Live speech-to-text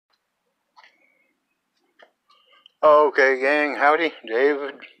Okay, gang, howdy.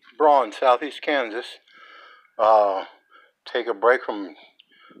 David Braun, Southeast Kansas. Take a break from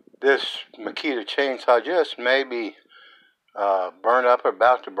this Makita chainsaw. Just maybe burn up or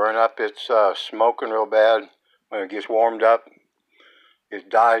about to burn up. It's smoking real bad. When it gets warmed up, it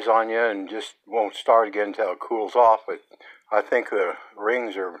dies on you and just won't start again until it cools off. But I think the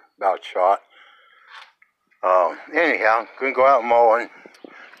rings are about shot. Anyhow, gonna go out mowing.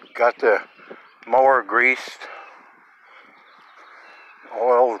 Got the mower greased.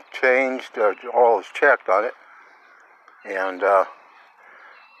 Oil changed, oil is checked on it, and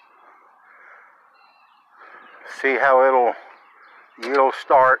see how it'll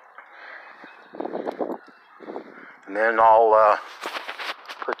start, and then I'll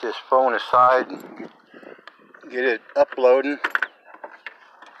put this phone aside and get it uploading.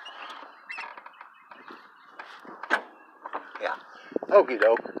 Yeah, okie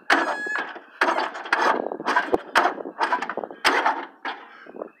doke.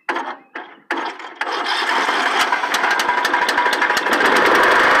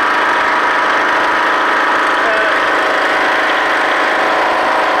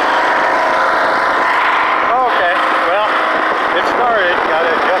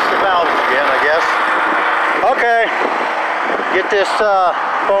 Okay, get this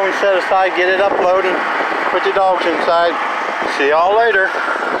phone set aside, get it uploading, put the dogs inside. See y'all later.